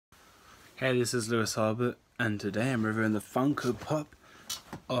Hey, this is Harbert, and today I'm reviewing the Funko Pop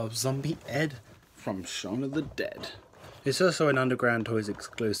of Zombie Ed from Shaun of the Dead. It's also an Underground Toys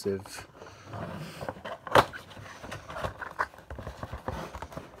exclusive.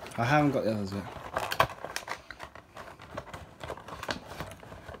 I haven't got the others yet.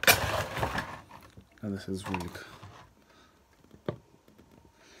 Oh, this is really cool.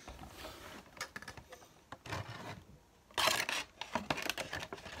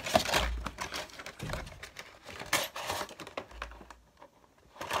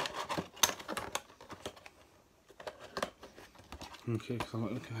 Okay, because I'm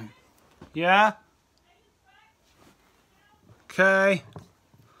not looking at it. Yeah? Okay.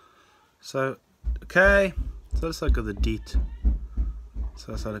 So let's look at the detail.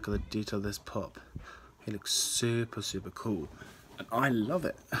 So let's look at the detail of this pop. It looks super cool. And I love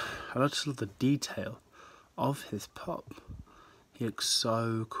it. I just love the detail of his pop. He looks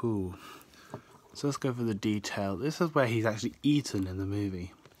so cool. So let's go for the detail. This is where he's actually eaten in the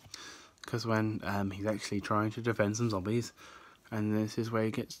movie. Because when he's actually trying to defend some zombies, and this is where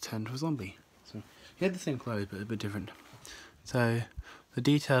he gets turned to a zombie. So he had the same clothes, but a bit different. So the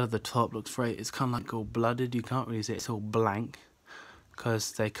detail of the top looks great. It's kind of like all blooded. You can't really see it. It's all blank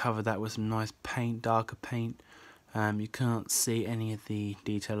because they covered that with some nice paint, darker paint. You can't see any of the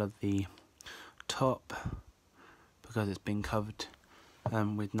detail of the top because it's been covered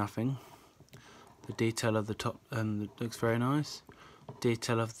with nothing. The detail of the top looks very nice.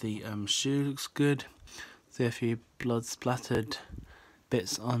 Detail of the shoe looks good. See a few blood splattered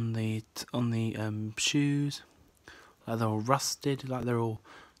bits on the shoes, like they're all rusted, like they're all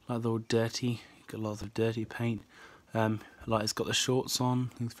dirty. You've got lots of dirty paint. Like it's got the shorts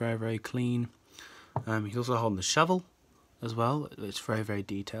on. It's very clean. He's also holding the shovel as well. It's very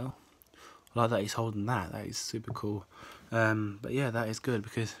detailed. I like that he's holding that. That is super cool. But yeah, that is good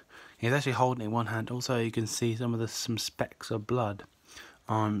because he's actually holding it in one hand. Also, you can see some specks of blood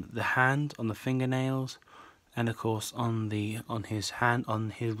on the hand, on the fingernails, and of course on his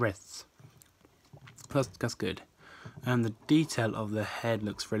wrists. That's good. And the detail of the head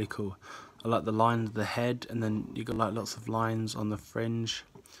looks really cool. I like the lines of the head, and then you got like lots of lines on the fringe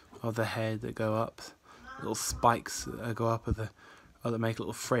of the head that go up, little spikes that go up that make a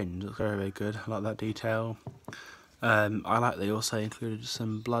little fringe. Looks very good. I like that detail. I like they also included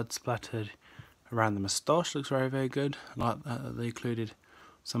some blood splattered around the moustache. Looks very good. I like that they included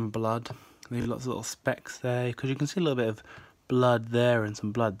some blood. There's lots of little specks there because you can see a little bit of blood there and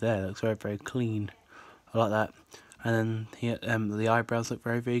some blood there. It looks very clean. I like that. And then the eyebrows look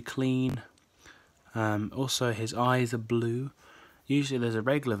very clean. Also, his eyes are blue. Usually, there's a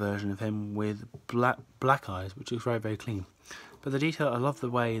regular version of him with black eyes, which looks very clean. But the detail, I love the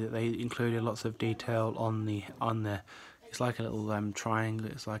way that they included lots of detail on there. It's like a little triangle.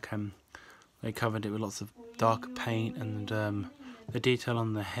 It's like they covered it with lots of dark paint, and the detail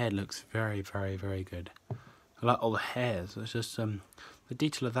on the head looks very good. I like all the hairs. It's just the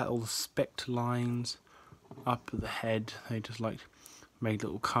detail of that, all the specked lines up the head. They just like made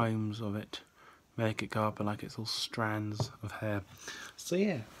little combs of it, make it go up and like it's all strands of hair. So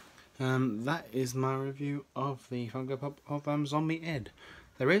yeah, that is my review of the Funko Pop of Zombie Ed.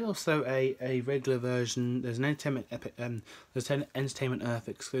 There is also a regular version. There's an Entertainment Earth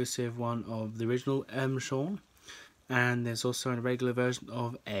exclusive one of the original Shaun. And there's also a regular version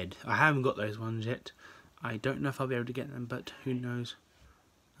of Ed. I haven't got those ones yet. I don't know if I'll be able to get them, but who knows.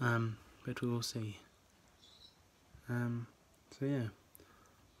 But we will see. So yeah.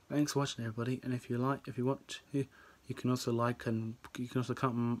 Thanks for watching, everybody. And if you want, you can also like and you can also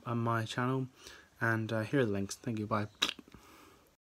comment on my channel. And here are the links. Thank you. Bye.